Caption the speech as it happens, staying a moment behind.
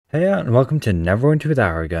Hey and welcome to Neverwinter with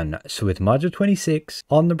Aragon. So with module 26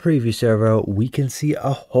 on the preview server, we can see a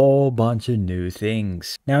whole bunch of new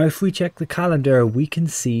things. Now if we check the calendar, we can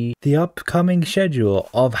see the upcoming schedule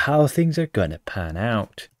of how things are gonna pan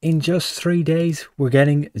out. In just 3 days, we're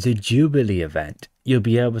getting the Jubilee event. You'll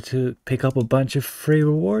be able to pick up a bunch of free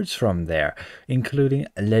rewards from there, including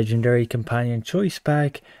a legendary companion choice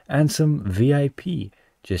pack and some VIP.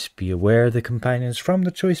 Just be aware of the companions from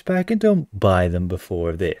the choice pack and don't buy them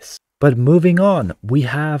before this. But moving on, we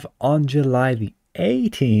have on July the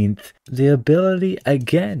 18th the ability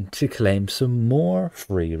again to claim some more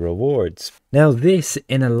free rewards. Now this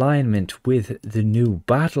in alignment with the new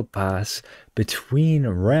battle pass between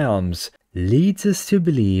realms leads us to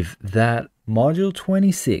believe that module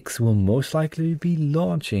 26 will most likely be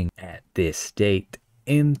launching at this date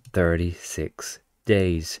in 36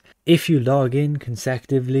 days. If you log in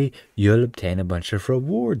consecutively, you'll obtain a bunch of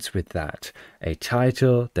rewards with that. A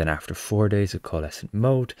title, then after 4 days a coalescent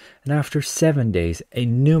mote, and after 7 days a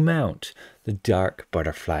new mount, the dark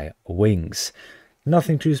butterfly wings.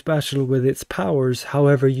 Nothing too special with its powers,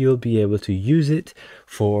 however you'll be able to use it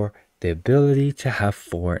for the ability to have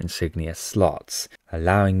 4 insignia slots,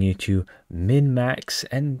 allowing you to min-max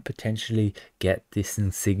and potentially get this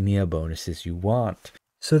insignia bonuses you want.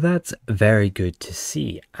 So that's very good to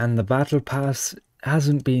see, and the battle pass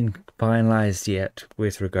hasn't been finalized yet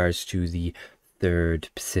with regards to the third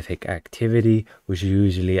specific activity, which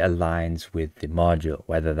usually aligns with the module,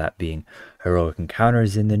 whether that being heroic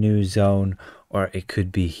encounters in the new zone, or it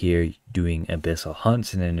could be here doing abyssal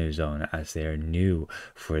hunts in the new zone as they are new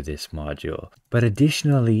for this module. But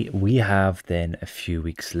additionally, we have then a few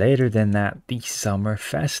weeks later than that, the summer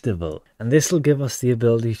festival, and this will give us the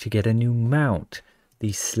ability to get a new mount,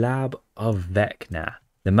 the Slab of Vecna.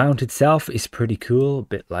 The mount itself is pretty cool, a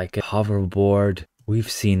bit like a hoverboard. We've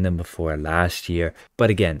seen them before last year, but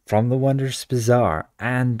again, from the Wondrous Bazaar,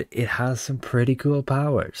 and it has some pretty cool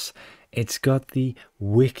powers. It's got the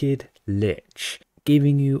Wicked Lich,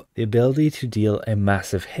 giving you the ability to deal a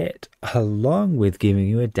massive hit, along with giving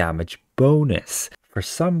you a damage bonus. For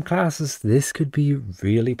some classes, this could be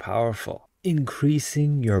really powerful,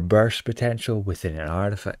 increasing your burst potential within an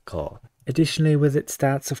artifact call. Additionally, with its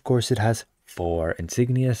stats, of course, it has 4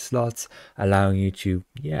 insignia slots, allowing you to,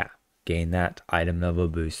 gain that item level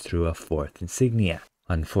boost through a 4th insignia.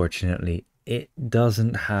 Unfortunately, it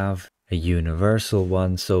doesn't have a universal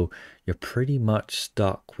one, so you're pretty much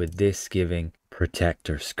stuck with this giving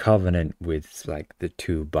Protector's Covenant with like the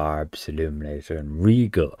 2 Barbs, Illuminator and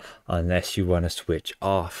Regal, unless you want to switch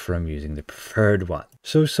off from using the preferred one.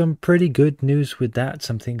 So some pretty good news with that,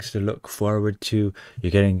 some things to look forward to.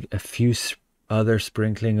 You're getting a few other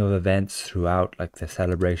sprinkling of events throughout, like the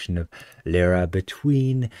celebration of Lyra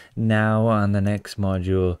between now and the next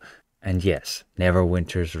module. And yes,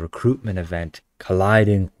 Neverwinter's recruitment event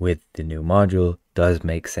colliding with the new module does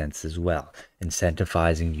make sense as well,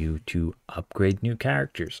 incentivizing you to upgrade new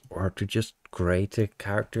characters or to just create a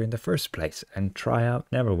character in the first place and try out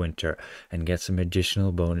Neverwinter and get some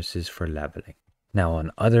additional bonuses for leveling. Now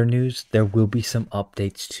on other news, there will be some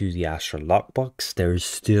updates to the Astral lockbox. There is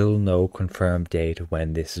still no confirmed date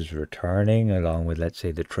when this is returning, along with, let's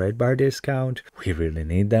say, the trade bar discount. We really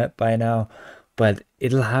need that by now. But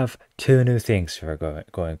it'll have 2 new things for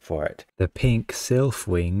going for it. The pink sylph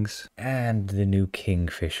wings and the new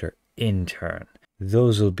kingfisher intern.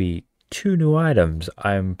 Those will be 2 new items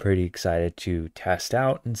I'm pretty excited to test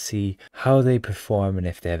out and see how they perform and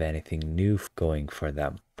if they have anything new going for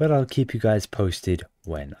them. But I'll keep you guys posted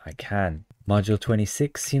when I can. Module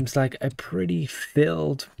 26 seems like a pretty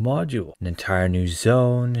filled module. An entire new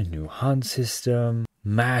zone, a new hunt system,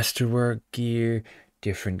 masterwork gear,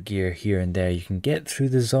 different gear here and there you can get through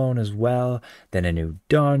the zone as well, then a new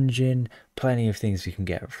dungeon, plenty of things you can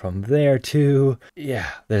get from there too. Yeah,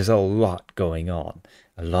 there's a lot going on,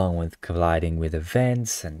 along with colliding with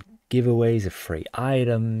events and giveaways of free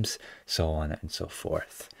items, so on and so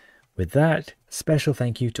forth. With that, special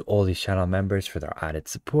thank you to all these channel members for their added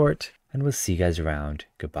support, and we'll see you guys around.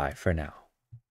 Goodbye for now.